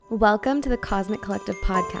Welcome to the Cosmic Collective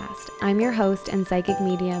podcast. I'm your host and psychic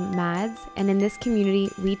medium, Mads, and in this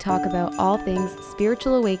community, we talk about all things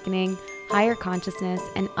spiritual awakening, higher consciousness,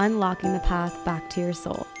 and unlocking the path back to your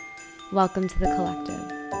soul. Welcome to the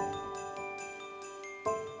collective.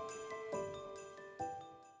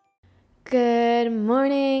 Good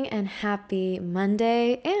morning and happy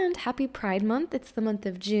Monday and happy Pride Month. It's the month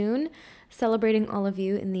of June, celebrating all of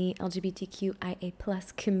you in the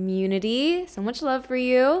LGBTQIA+ community. So much love for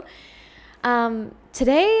you.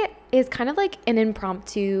 Today is kind of like an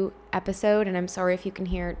impromptu episode, and I'm sorry if you can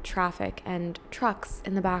hear traffic and trucks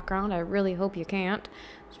in the background. I really hope you can't.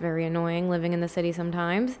 It's very annoying living in the city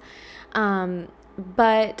sometimes.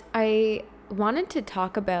 But I wanted to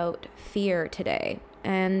talk about fear today,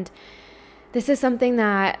 and this is something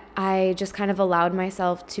that I just kind of allowed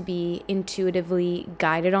myself to be intuitively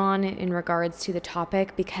guided on in regards to the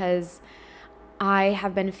topic, because I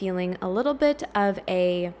have been feeling a little bit of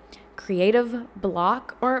a creative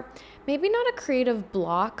block, or maybe not a creative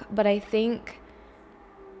block, but I think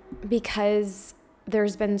because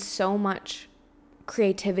there's been so much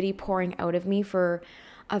creativity pouring out of me for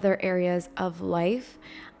other areas of life,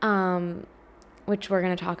 which we're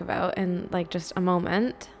going to talk about in like just a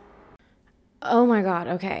moment. Oh my God.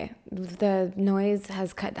 Okay. The noise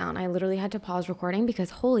has cut down. I literally had to pause recording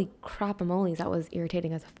because holy crap-a-moles, that was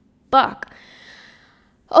irritating as fuck.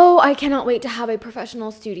 Oh, I cannot wait to have a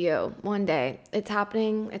professional studio one day. It's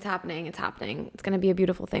happening. It's happening. It's happening. It's going to be a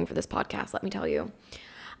beautiful thing for this podcast, let me tell you.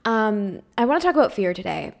 I want to talk about fear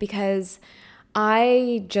today because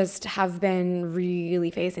I just have been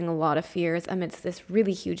really facing a lot of fears amidst this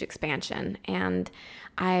really huge expansion. And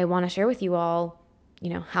I want to share with you all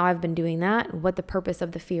how I've been doing that, what the purpose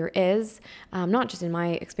of the fear is, not just in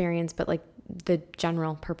my experience, but like the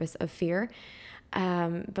general purpose of fear.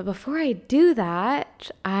 But before I do that,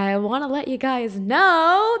 I want to let you guys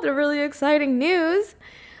know the really exciting news.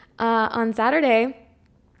 On Saturday,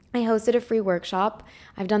 I hosted a free workshop.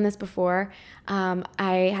 I've done this before.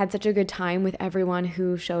 I had such a good time with everyone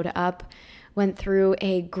who showed up, went through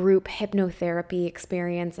a group hypnotherapy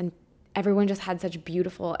experience, and everyone just had such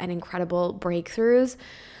beautiful and incredible breakthroughs.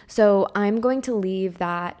 So I'm going to leave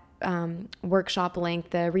that workshop link,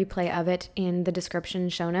 the replay of it, in the description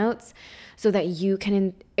show notes so that you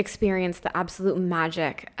can experience the absolute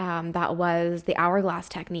magic that was the hourglass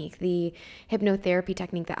technique, the hypnotherapy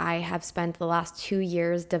technique that I have spent the last 2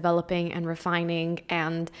 years developing and refining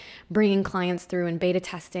and bringing clients through and beta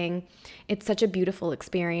testing. It's such a beautiful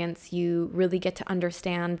experience. You really get to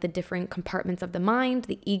understand the different compartments of the mind,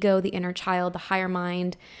 the ego, the inner child, the higher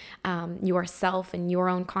mind, yourself and your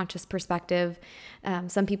own conscious perspective.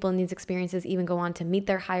 Some people in these experiences even go on to meet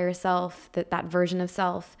their higher self, that version of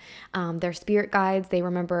self, their spirit guides. They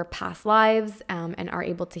remember past lives and are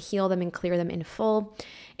able to heal them and clear them in full.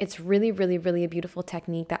 It's really, really, really a beautiful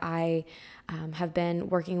technique that I have been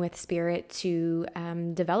working with spirit to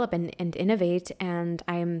develop and innovate. And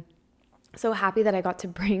I'm so happy that I got to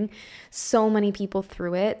bring so many people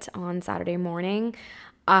through it on Saturday morning.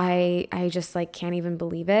 I just can't even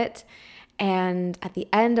believe it. And at the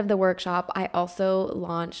end of the workshop, I also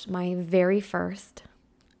launched my very first,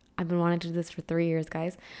 I've been wanting to do this for 3 years,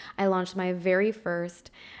 guys. I launched my very first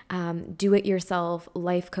do-it-yourself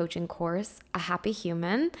life coaching course, A Happy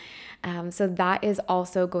Human. So that is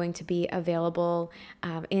also going to be available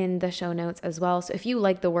in the show notes as well. So if you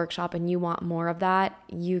like the workshop and you want more of that,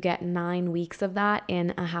 you get 9 weeks of that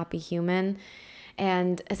in A Happy Human.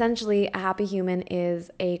 And essentially, A Happy Human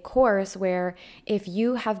is a course where if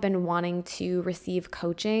you have been wanting to receive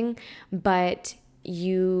coaching, but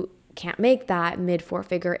you can't make that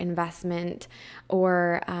mid-4-figure investment,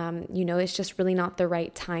 or, it's just really not the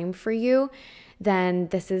right time for you, then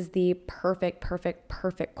this is the perfect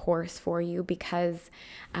course for you, because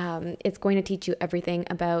it's going to teach you everything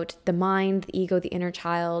about the mind, the ego, the inner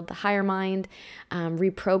child, the higher mind,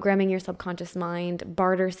 reprogramming your subconscious mind,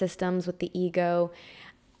 barter systems with the ego.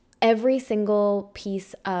 Every single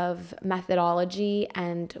piece of methodology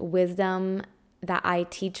and wisdom that I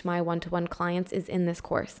teach my one-to-one clients is in this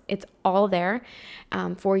course. It's all there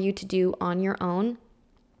for you to do on your own.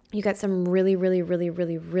 You get some really, really, really,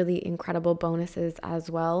 really, really incredible bonuses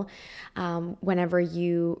as well whenever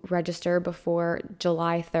you register before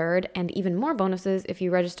July 3rd, and even more bonuses if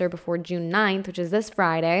you register before June 9th, which is this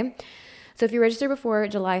Friday. So if you register before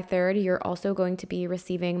July 3rd, you're also going to be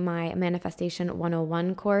receiving my Manifestation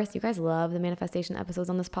 101 course. You guys love the manifestation episodes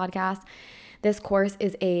on this podcast. This course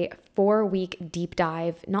is a 4-week deep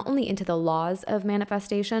dive, not only into the laws of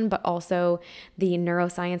manifestation, but also the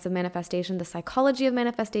neuroscience of manifestation, the psychology of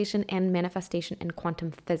manifestation, and manifestation in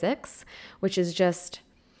quantum physics, which is just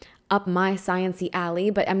up my sciencey alley,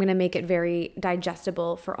 but I'm going to make it very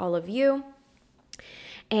digestible for all of you.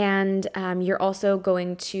 And you're also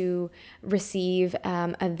going to receive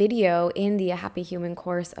a video in the A Happy Human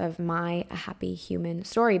course of my A Happy Human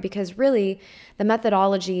story, because really the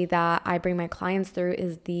methodology that I bring my clients through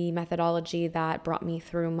is the methodology that brought me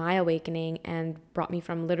through my awakening and brought me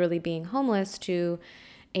from literally being homeless to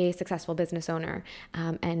a successful business owner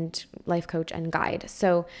and life coach and guide.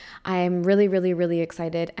 So I'm really, really, really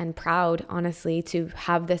excited and proud, honestly, to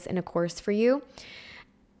have this in a course for you.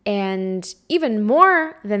 And even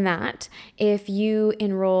more than that, if you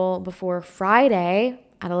enroll before Friday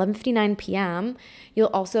at 11:59 p.m., you'll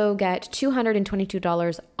also get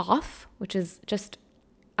 $222 off, which is just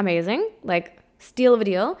amazing, like steal of a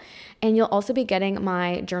deal. And you'll also be getting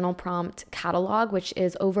my journal prompt catalog, which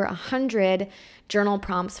is over 100 journal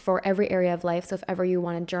prompts for every area of life. So if ever you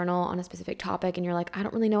want to journal on a specific topic and you're like, I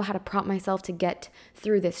don't really know how to prompt myself to get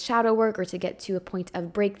through this shadow work or to get to a point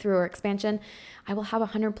of breakthrough or expansion, I will have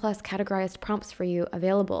 100 plus categorized prompts for you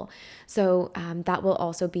available. So that will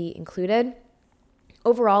also be included.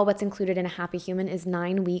 Overall, what's included in A Happy Human is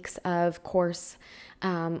 9 weeks of course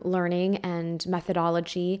learning and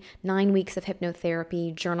methodology, 9 weeks of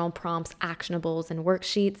hypnotherapy, journal prompts, actionables, and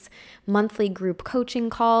worksheets, monthly group coaching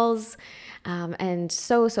calls, and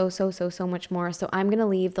so much more. So I'm going to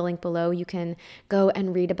leave the link below. You can go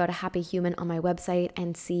and read about A Happy Human on my website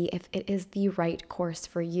and see if it is the right course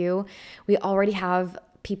for you. We already have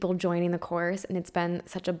people joining the course, and it's been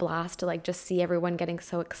such a blast to like just see everyone getting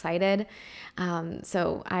so excited.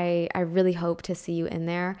 So I really hope to see you in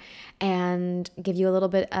there and give you a little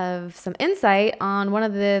bit of some insight on one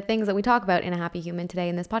of the things that we talk about in A Happy Human today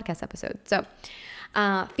in this podcast episode. So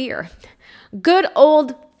fear, good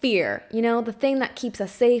old fear, the thing that keeps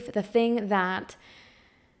us safe, the thing that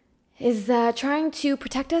is trying to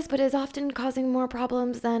protect us, but is often causing more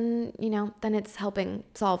problems than it's helping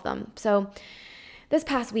solve them. So this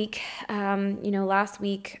past week, last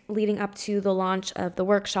week leading up to the launch of the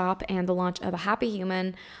workshop and the launch of A Happy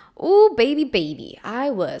Human, ooh, baby, I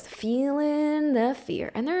was feeling the fear.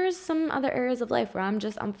 And there's some other areas of life where I'm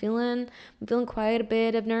feeling quite a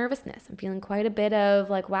bit of nervousness. I'm feeling quite a bit of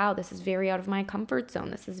like, wow, this is very out of my comfort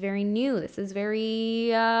zone. This is very new. This is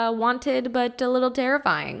very wanted, but a little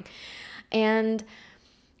terrifying. And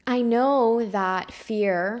I know that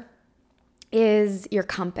fear is your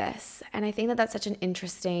compass. And I think that that's such an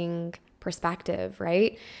interesting perspective,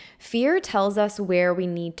 right? Fear tells us where we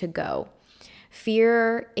need to go.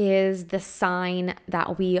 Fear is the sign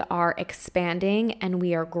that we are expanding and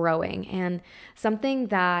we are growing. And something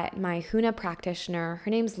that my Huna practitioner,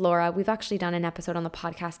 her name's Laura, we've actually done an episode on the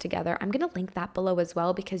podcast together. I'm going to link that below as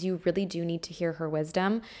well, because you really do need to hear her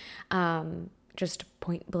wisdom. Just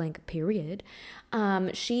point blank, period.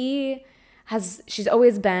 She's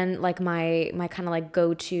always been like my kind of like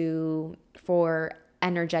go-to for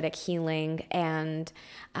energetic healing and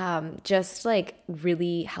just like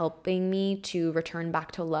really helping me to return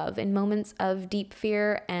back to love in moments of deep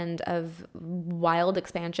fear and of wild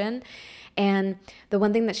expansion. And the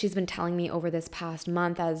one thing that she's been telling me over this past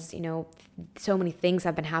month, as so many things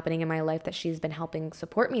have been happening in my life that she's been helping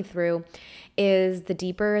support me through, is the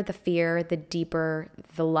deeper the fear, the deeper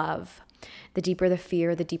the love. The deeper the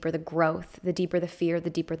fear, the deeper the growth. The deeper the fear,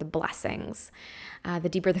 the deeper the blessings. The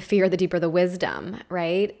deeper the fear, the deeper the wisdom,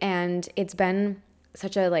 right? And it's been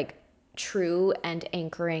such a like true and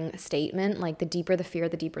anchoring statement, like the deeper the fear,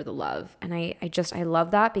 the deeper the love. And I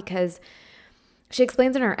love that, because she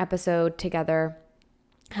explains in our episode together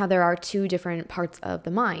how there are two different parts of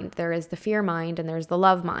the mind. There is the fear mind and there's the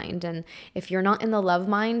love mind. And if you're not in the love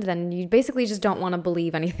mind, then you basically just don't want to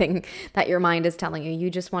believe anything that your mind is telling you. You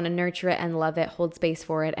just want to nurture it and love it, hold space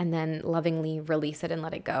for it, and then lovingly release it and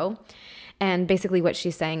let it go. And basically what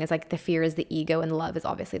she's saying is like the fear is the ego and love is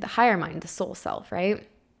obviously the higher mind, the soul self, right?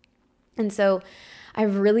 And so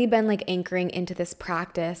I've really been like anchoring into this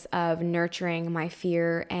practice of nurturing my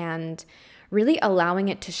fear and really allowing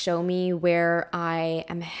it to show me where I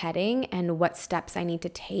am heading and what steps I need to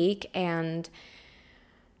take, and,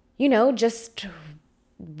 just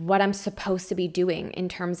what I'm supposed to be doing in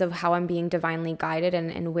terms of how I'm being divinely guided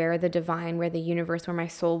and where the divine, where the universe, where my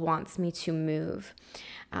soul wants me to move.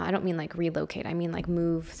 I don't mean like relocate. I mean like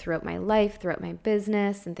move throughout my life, throughout my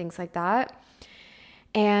business and things like that.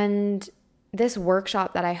 And this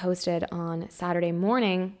workshop that I hosted on Saturday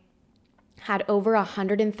morning had over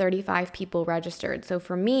 135 people registered. So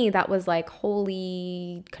for me, that was like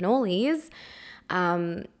holy cannolis.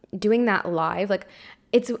 Doing that live, like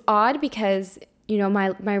it's odd because,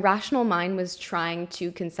 my rational mind was trying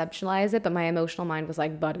to conceptualize it, but my emotional mind was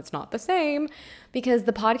like, but it's not the same, because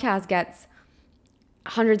the podcast gets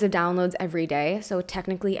hundreds of downloads every day. So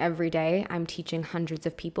technically every day I'm teaching hundreds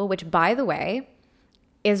of people, which, by the way,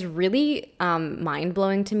 is really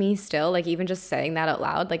mind-blowing to me still. Like, even just saying that out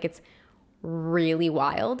loud, like, it's really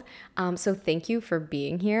wild. So thank you for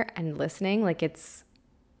being here and listening. Like,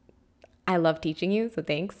 I love teaching you, so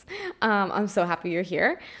thanks. I'm so happy you're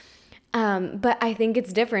here. But I think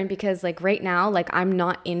it's different because, like, right now, like, I'm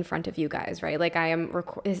not in front of you guys, right? Like,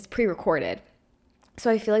 it's pre-recorded. So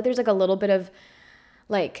I feel like there's like a little bit of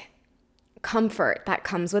like comfort that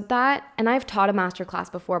comes with that. And I've taught a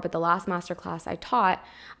masterclass before, but the last masterclass I taught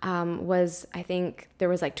was, I think there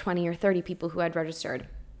was like 20 or 30 people who had registered.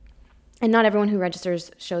 And not everyone who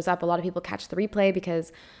registers shows up. A lot of people catch the replay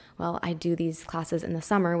because, well, I do these classes in the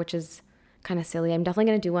summer, which is kind of silly. I'm definitely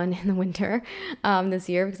going to do one in the winter this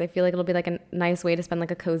year because I feel like it'll be like a nice way to spend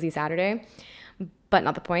like a cozy Saturday, but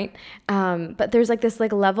not the point. But there's like this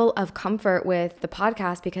like level of comfort with the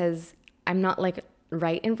podcast because I'm not like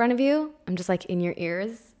right in front of you. I'm just like in your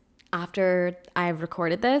ears after I've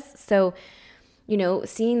recorded this. So, you know,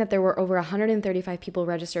 seeing that there were over 135 people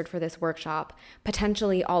registered for this workshop,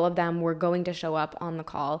 potentially all of them were going to show up on the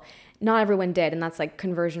call. Not everyone did, and that's like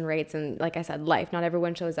conversion rates and, like I said, life. Not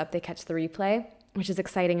everyone shows up, they catch the replay, which is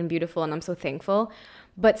exciting and beautiful, and I'm so thankful.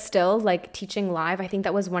 But still, like, teaching live, I think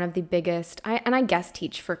that was one of the biggest, and I guest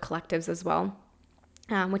teach for collectives as well.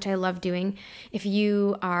 Which I love doing. If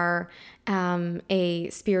you are a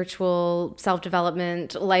spiritual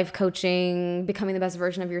self-development, life coaching, becoming the best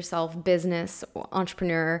version of yourself, business,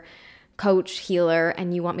 entrepreneur, coach, healer,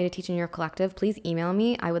 and you want me to teach in your collective, please email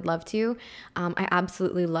me. I would love to. I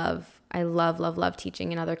absolutely love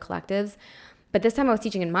teaching in other collectives. But this time I was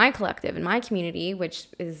teaching in my collective, in my community, which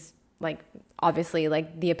is like obviously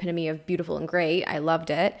like the epitome of beautiful and great. I loved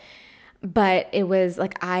it. But it was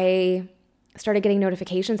like I started getting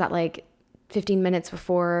notifications at like 15 minutes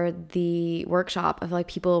before the workshop of like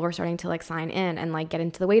people were starting to like sign in and like get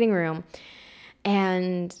into the waiting room.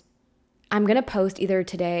 And I'm going to post either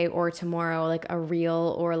today or tomorrow like a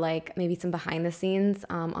reel or like maybe some behind the scenes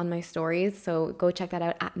on my stories. So go check that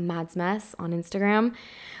out at Mads Mess on Instagram.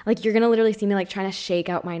 Like, you're going to literally see me like trying to shake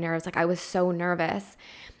out my nerves. Like, I was so nervous.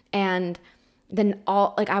 And then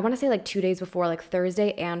I want to say like 2 days before, like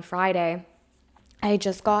Thursday and Friday, I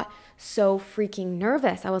just got so freaking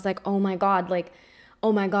nervous. I was like, oh my God,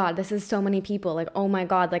 this is so many people. Like, oh my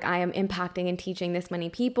God, like I am impacting and teaching this many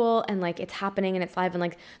people, and like it's happening and it's live, and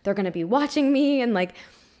like they're going to be watching me, and like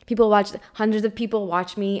hundreds of people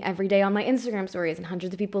watch me every day on my Instagram stories, and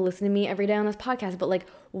hundreds of people listen to me every day on this podcast. But like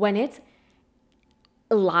when it's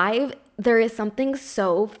live, there is something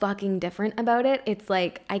so fucking different about it. It's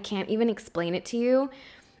like, I can't even explain it to you.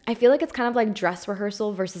 I feel like it's kind of like dress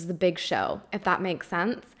rehearsal versus the big show, if that makes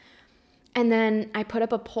sense. And then I put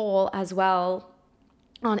up a poll as well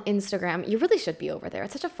on Instagram. You really should be over there.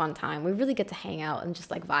 It's such a fun time. We really get to hang out and just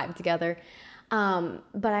like vibe together.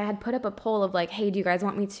 But I had put up a poll of like, hey, do you guys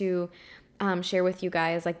want me to share with you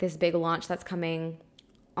guys like this big launch that's coming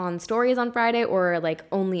on stories on Friday, or like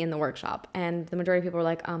only in the workshop? And the majority of people were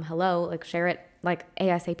like, hello, like share it like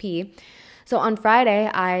ASAP. So on Friday,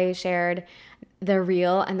 I shared the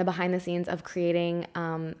reel and the behind the scenes of creating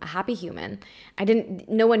a happy human.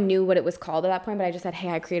 No one knew what it was called at that point, but I just said, hey,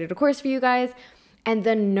 I created a course for you guys. And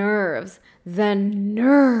the nerves,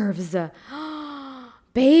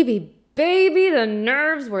 baby, the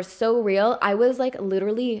nerves were so real. I was like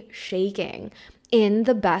literally shaking in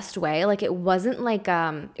the best way. Like, it wasn't like,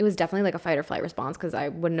 it was definitely like a fight or flight response because I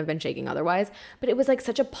wouldn't have been shaking otherwise, but it was like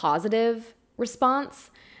such a positive response.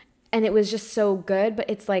 And it was just so good. But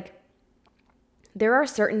it's like, there are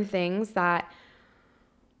certain things that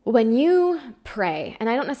when you pray, and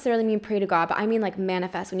I don't necessarily mean pray to God, but I mean like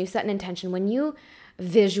manifest, when you set an intention, when you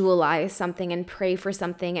visualize something and pray for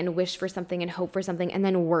something and wish for something and hope for something and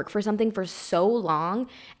then work for something for so long,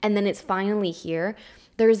 and then it's finally here,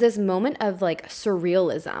 there's this moment of like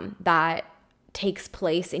surrealism that takes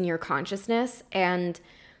place in your consciousness. And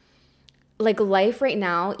like life right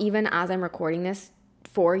now, even as I'm recording this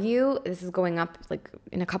for you, this is going up like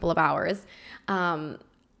in a couple of hours. I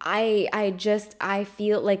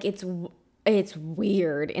feel like it's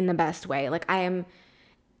weird in the best way. Like, I am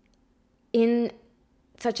in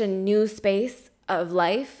such a new space of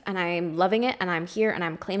life, and I am loving it, and I'm here, and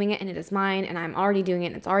I'm claiming it, and it is mine, and I'm already doing it,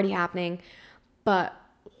 and it's already happening. But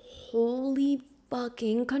holy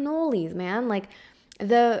fucking cannolis, man. Like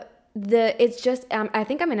it's just, I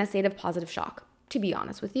think I'm in a state of positive shock, to be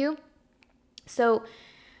honest with you. So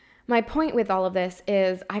my point with all of this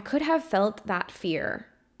is I could have felt that fear,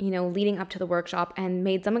 leading up to the workshop and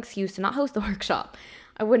made some excuse to not host the workshop.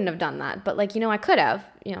 I wouldn't have done that, but like, I could have,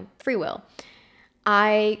 free will.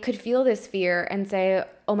 I could feel this fear and say,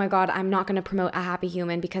 oh my God, I'm not going to promote a happy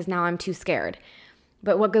human because now I'm too scared.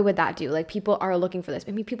 But what good would that do? Like, people are looking for this.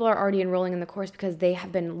 I mean, people are already enrolling in the course because they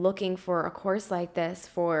have been looking for a course like this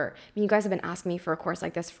you guys have been asking me for a course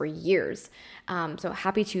like this for years. So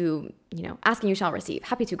happy to, asking you shall receive,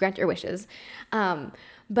 happy to grant your wishes.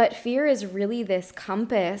 But fear is really this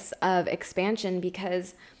compass of expansion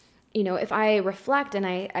because, if I reflect and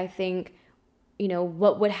I think,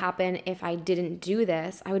 what would happen if I didn't do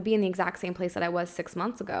this? I would be in the exact same place that I was 6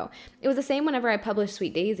 months ago. It was the same whenever I published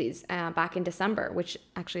Sweet Daisies back in December, which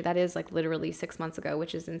actually that is like literally 6 months ago,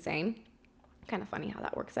 which is insane. Kind of funny how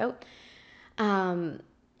that works out. I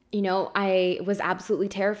was absolutely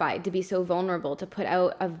terrified to be so vulnerable, to put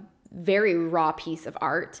out a very raw piece of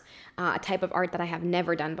art, a type of art that I have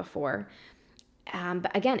never done before. But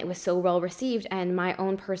again, it was so well received, and my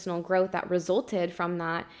own personal growth that resulted from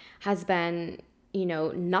that has been,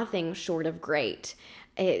 nothing short of great.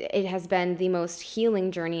 It has been the most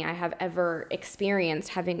healing journey I have ever experienced,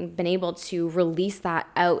 having been able to release that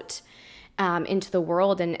out into the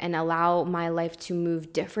world and allow my life to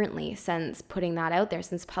move differently since putting that out there,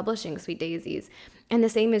 since publishing Sweet Daisies. And the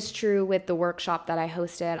same is true with the workshop that I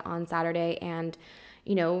hosted on Saturday and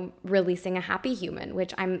releasing a happy human,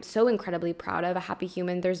 which I'm so incredibly proud of. A happy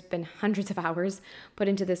human, there's been hundreds of hours put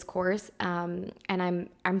into this course. And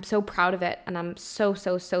I'm so proud of it. And I'm so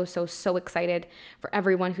excited for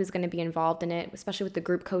everyone who's going to be involved in it, especially with the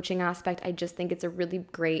group coaching aspect. I just think it's a really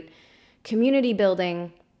great community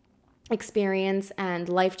building experience and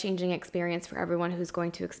life-changing experience for everyone who's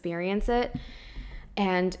going to experience it.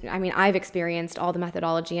 And I mean, I've experienced all the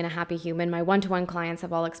methodology in a happy human. My one-to-one clients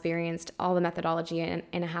have all experienced all the methodology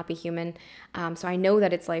in a happy human. So I know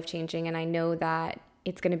that it's life-changing, and I know that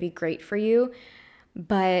it's going to be great for you.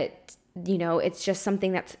 But, it's just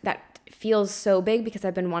something that feels so big because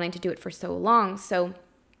I've been wanting to do it for so long. So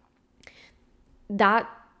that,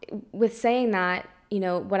 with saying that,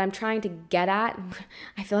 what I'm trying to get at,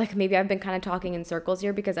 I feel like maybe I've been kind of talking in circles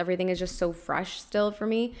here because everything is just so fresh still for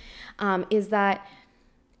me, is that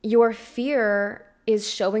your fear is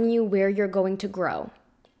showing you where you're going to grow.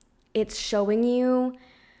 It's showing you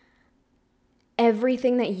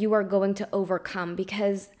everything that you are going to overcome,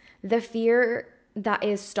 because the fear that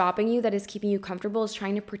is stopping you, that is keeping you comfortable, is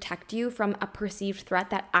trying to protect you from a perceived threat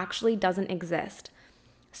that actually doesn't exist.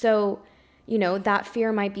 So, that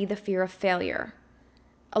fear might be the fear of failure.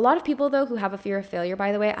 A lot of people, though, who have a fear of failure,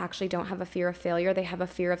 by the way, actually don't have a fear of failure. They have a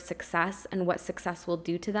fear of success and what success will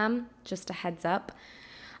do to them. Just a heads up.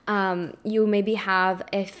 You maybe have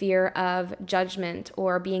a fear of judgment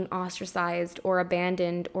or being ostracized or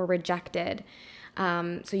abandoned or rejected.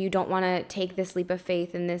 So you don't want to take this leap of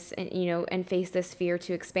faith in this, and face this fear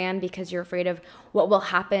to expand because you're afraid of what will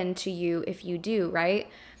happen to you if you do, right?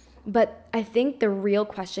 But I think the real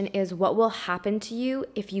question is, what will happen to you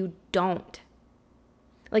if you don't?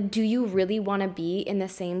 Like, do you really want to be in the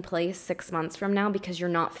same place 6 months from now because you're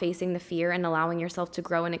not facing the fear and allowing yourself to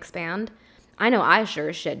grow and expand? I know I sure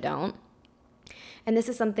as shit don't. And this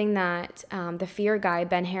is something that the fear guy,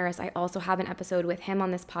 Ben Harris, I also have an episode with him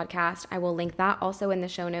on this podcast. I will link that also in the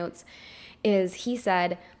show notes. He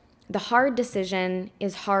said, the hard decision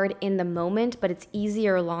is hard in the moment, but it's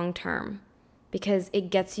easier long term because it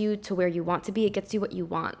gets you to where you want to be. It gets you what you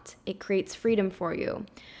want. It creates freedom for you.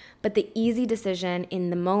 But the easy decision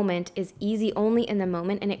in the moment is easy only in the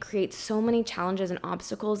moment, and it creates so many challenges and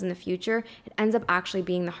obstacles in the future. It ends up actually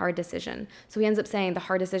being the hard decision. So he ends up saying the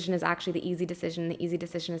hard decision is actually the easy decision. The easy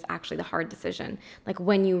decision is actually the hard decision. Like,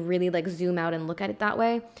 when you really zoom out and look at it that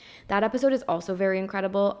way. That episode is also very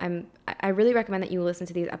incredible. I really recommend that you listen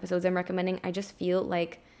to these episodes I'm recommending. I just feel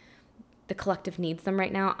like the collective needs them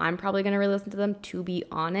right now. I'm probably going to re-listen to them, to be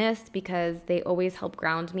honest, because they always help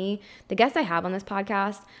ground me. The guests I have on this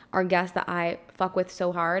podcast are guests that I fuck with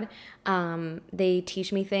so hard. They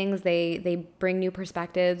teach me things. They bring new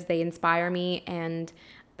perspectives. They inspire me, and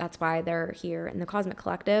that's why they're here in the Cosmic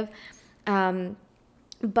Collective.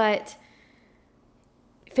 But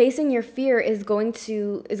facing your fear is going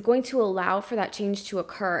to allow for that change to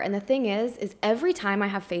occur. And the thing is every time I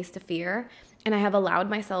have faced a fear and I have allowed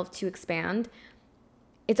myself to expand,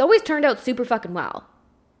 it's always turned out super fucking well.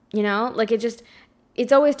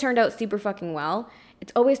 It's always turned out super fucking well.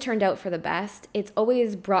 It's always turned out for the best. It's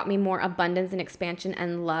always brought me more abundance and expansion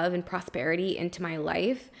and love and prosperity into my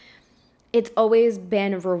life. It's always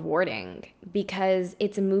been rewarding because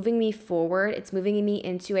it's moving me forward. It's moving me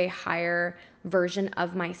into a higher version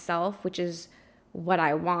of myself, which is what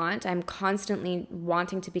I want. I'm constantly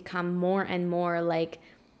wanting to become more and more like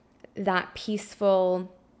that peaceful,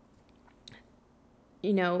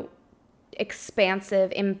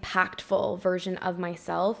 expansive, impactful version of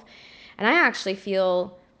myself. And I actually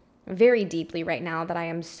feel very deeply right now that I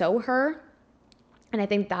am so her. And I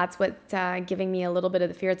think that's what's giving me a little bit of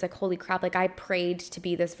the fear. It's like, holy crap, like I prayed to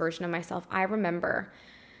be this version of myself. I remember,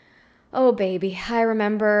 oh baby, I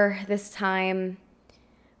remember this time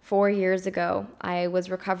 4 years ago. I was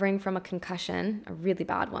recovering from a concussion, a really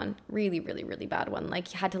bad one, really, really, really bad one.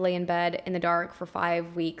 Like, you had to lay in bed in the dark for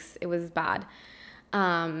 5 weeks. It was bad.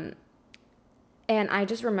 And I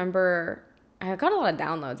just remember I got a lot of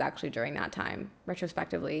downloads actually during that time.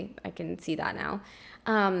 Retrospectively, I can see that now.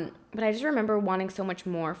 But I just remember wanting so much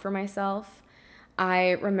more for myself.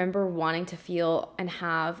 I remember wanting to feel and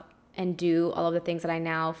have and do all of the things that I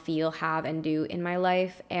now feel, have, and do in my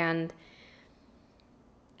life. And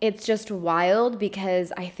it's just wild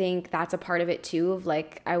because I think that's a part of it too, of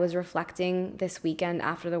like, I was reflecting this weekend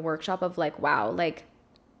after the workshop of like, wow, like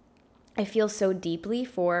I feel so deeply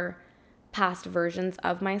for past versions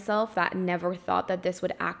of myself that never thought that this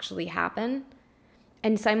would actually happen.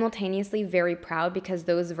 And simultaneously very proud because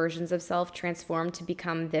those versions of self transformed to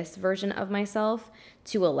become this version of myself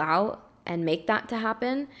to allow and make that to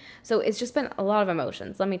happen. So it's just been a lot of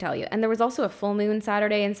emotions, let me tell you. And there was also a full moon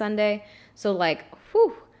Saturday and Sunday. So like,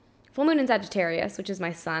 whew, full moon in Sagittarius, which is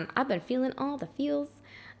my sun. I've been feeling all the feels.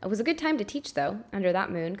 It was a good time to teach though, under that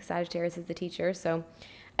moon, because Sagittarius is the teacher. So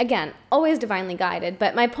again, always divinely guided.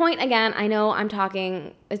 But my point again, I know I'm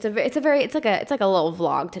talking, it's like a little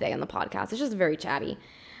vlog today on the podcast. It's just very chatty.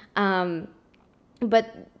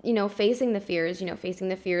 But, facing the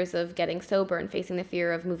fears of getting sober and facing the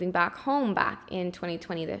fear of moving back home back in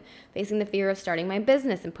 2020, facing the fear of starting my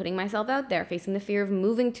business and putting myself out there, facing the fear of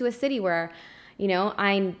moving to a city where,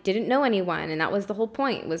 I didn't know anyone. And that was the whole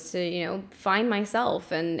point, was to, find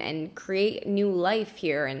myself and create new life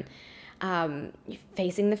here. And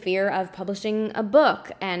facing the fear of publishing a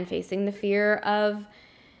book and facing the fear of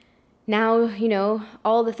now,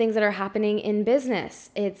 all the things that are happening in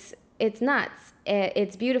business. It's nuts.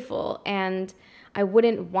 It's beautiful. And I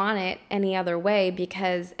wouldn't want it any other way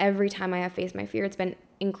because every time I have faced my fear, it's been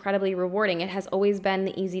incredibly rewarding. It has always been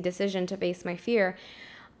the easy decision to face my fear,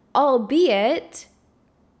 albeit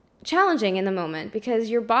challenging in the moment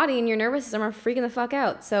because your body and your nervous system are freaking the fuck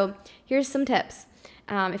out. So here's some tips.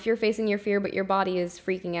 If you're facing your fear, but your body is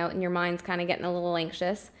freaking out and your mind's kind of getting a little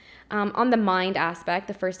anxious, on the mind aspect,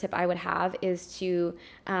 the first tip I would have is to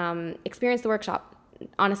experience the workshop.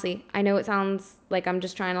 Honestly, I know it sounds like I'm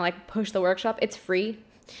just trying to like push the workshop. It's free.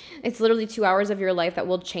 It's literally 2 hours of your life that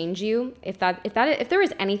will change you. If there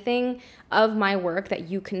is anything of my work that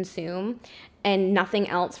you consume and nothing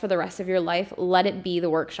else for the rest of your life, let it be the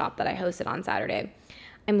workshop that I hosted on Saturday.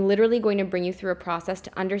 I'm literally going to bring you through a process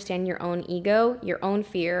to understand your own ego, your own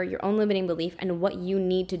fear, your own limiting belief, and what you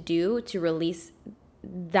need to do to release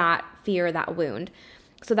that fear, that wound.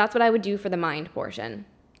 So that's what I would do for the mind portion.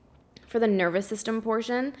 For the nervous system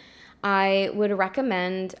portion, I would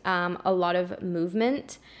recommend a lot of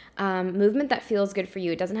movement that feels good for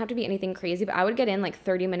you. It doesn't have to be anything crazy, but I would get in like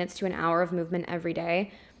 30 minutes to an hour of movement every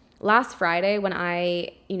day. Last Friday, when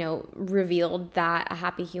I, revealed that A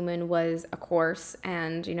Happy Human was a course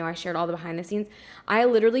and, I shared all the behind the scenes, I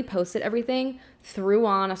literally posted everything, threw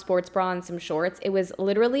on a sports bra and some shorts. It was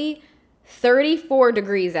literally 34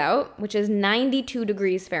 degrees out, which is 92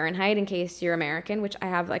 degrees Fahrenheit in case you're American, which I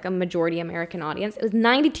have like a majority American audience. It was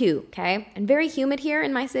 92, okay? And very humid here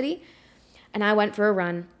in my city. And I went for a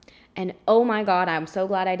run. And oh my God, I'm so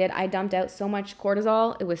glad I did. I dumped out so much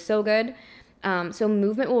cortisol. It was so good. So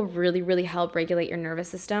movement will really, really help regulate your nervous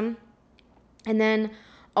system. And then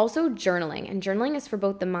also journaling. And journaling is for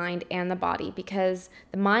both the mind and the body because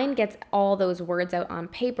the mind gets all those words out on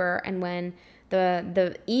paper. And when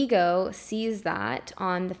the ego sees that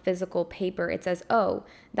on the physical paper, it says, oh,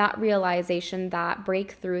 that realization, that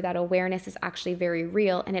breakthrough, that awareness is actually very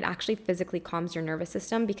real. And it actually physically calms your nervous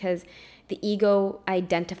system because the ego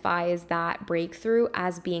identifies that breakthrough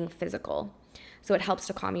as being physical. So it helps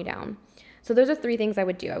to calm you down. So those are 3 things I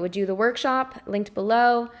would do. I would do the workshop linked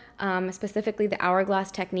below, specifically the hourglass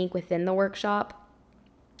technique within the workshop.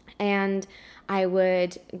 And I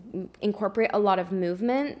would incorporate a lot of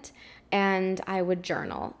movement and I would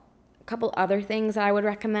journal. A couple other things that I would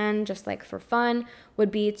recommend, just like for fun,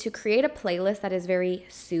 would be to create a playlist that is very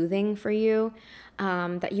soothing for you,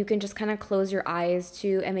 that you can just kind of close your eyes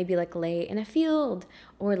to and maybe like lay in a field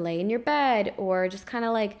or lay in your bed or just kind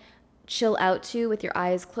of like chill out to with your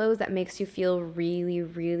eyes closed. That makes you feel really,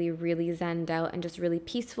 really, really zenned out and just really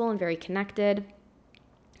peaceful and very connected.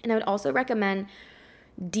 And I would also recommend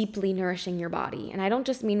deeply nourishing your body. And I don't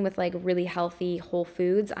just mean with like really healthy whole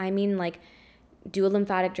foods. I mean like do a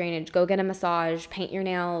lymphatic drainage, go get a massage, paint your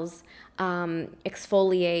nails,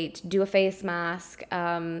 exfoliate, do a face mask,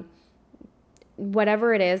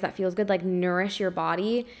 whatever it is that feels good, like nourish your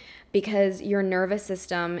body, because your nervous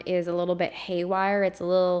system is a little bit haywire. It's a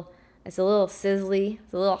little sizzly.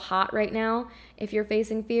 It's a little hot right now if you're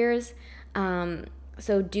facing fears.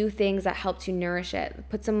 So do things that help to nourish it.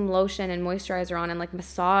 Put some lotion and moisturizer on and like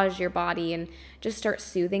massage your body and just start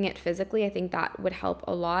soothing it physically. I think that would help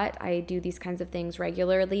a lot. I do these kinds of things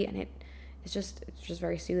regularly, and it's just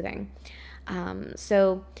very soothing.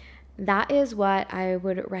 So that is what I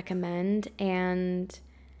would recommend. And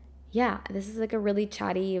yeah, this is like a really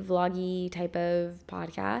chatty, vloggy type of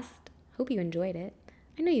podcast. Hope you enjoyed it.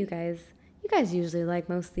 I know you guys usually like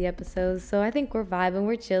most of the episodes, so I think we're vibing,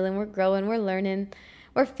 we're chilling, we're growing, we're learning,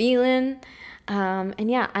 we're feeling.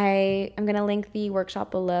 And yeah, I'm going to link the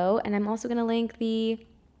workshop below, and I'm also going to link the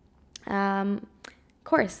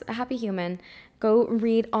course, A Happy Human. Go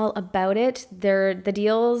read all about it. The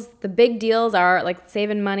big deals are like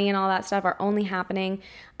saving money and all that stuff are only happening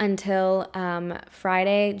until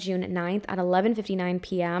Friday, June 9th at 11:59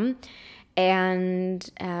 p.m. And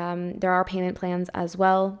there are payment plans as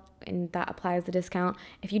well, and that applies the discount.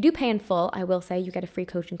 If you do pay in full, I will say you get a free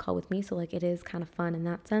coaching call with me, so like it is kind of fun in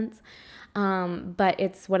that sense. But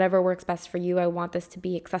it's whatever works best for you. I want this to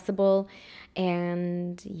be accessible,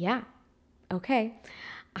 and yeah, okay.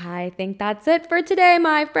 I think that's it for today,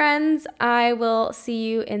 my friends. I will see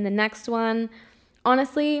you in the next one.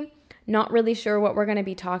 Honestly, not really sure what we're going to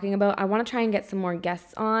be talking about. I want to try and get some more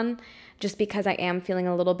guests on, just because I am feeling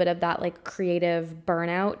a little bit of that like creative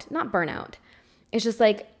burnout. Not burnout. It's just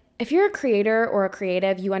like, if you're a creator or a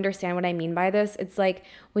creative, you understand what I mean by this. It's like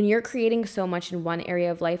when you're creating so much in one area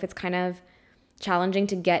of life, it's kind of challenging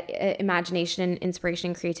to get imagination and inspiration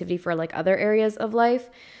and creativity for like other areas of life.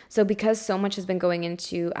 So because so much has been going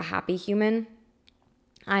into A Happy Human,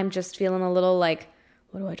 I'm just feeling a little like,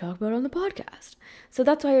 what do I talk about on the podcast? So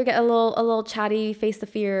that's why you get a little chatty, face the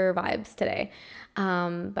fear vibes today.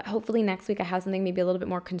 But hopefully next week I have something maybe a little bit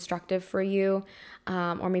more constructive for you,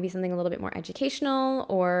 or maybe something a little bit more educational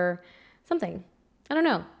or something. I don't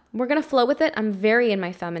know. We're going to flow with it. I'm very in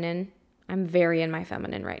my feminine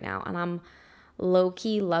right now, and I'm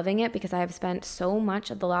low-key loving it because I have spent so much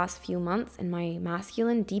of the last few months in my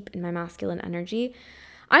masculine, deep in my masculine energy.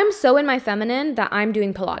 I'm so in my feminine that I'm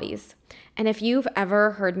doing Pilates. And if you've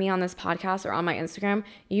ever heard me on this podcast or on my Instagram,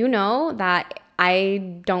 you know that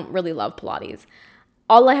I don't really love Pilates.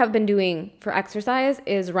 All I have been doing for exercise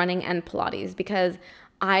is running and Pilates, because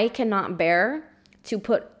I cannot bear to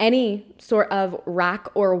put any sort of rack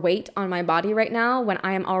or weight on my body right now when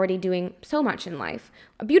I am already doing so much in life.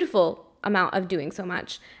 A beautiful amount of doing so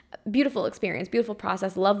much. Beautiful experience, beautiful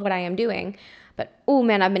process, love what I am doing. But oh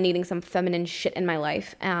man, I've been needing some feminine shit in my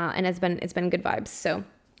life, and it's been good vibes. So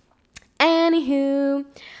anywho,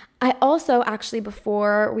 I also actually,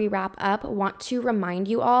 before we wrap up, want to remind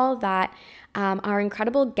you all that our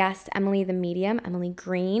incredible guest, Emily the Medium, Emily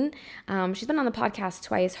Green, she's been on the podcast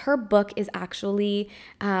twice. Her book is actually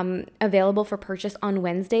available for purchase on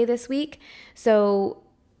Wednesday this week. So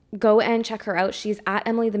go and check her out. She's at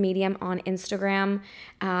Emily the Medium on Instagram,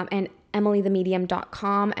 and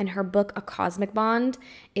emilythemedium.com. And her book, A Cosmic Bond,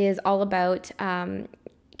 is all about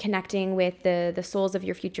connecting with the souls of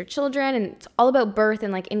your future children, and it's all about birth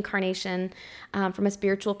and like incarnation from a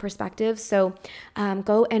spiritual perspective. So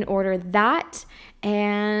go and order that,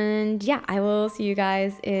 and yeah, I will see you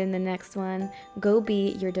guys in the next one. Go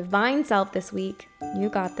be your divine self this week. You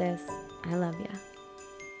got this. I love you.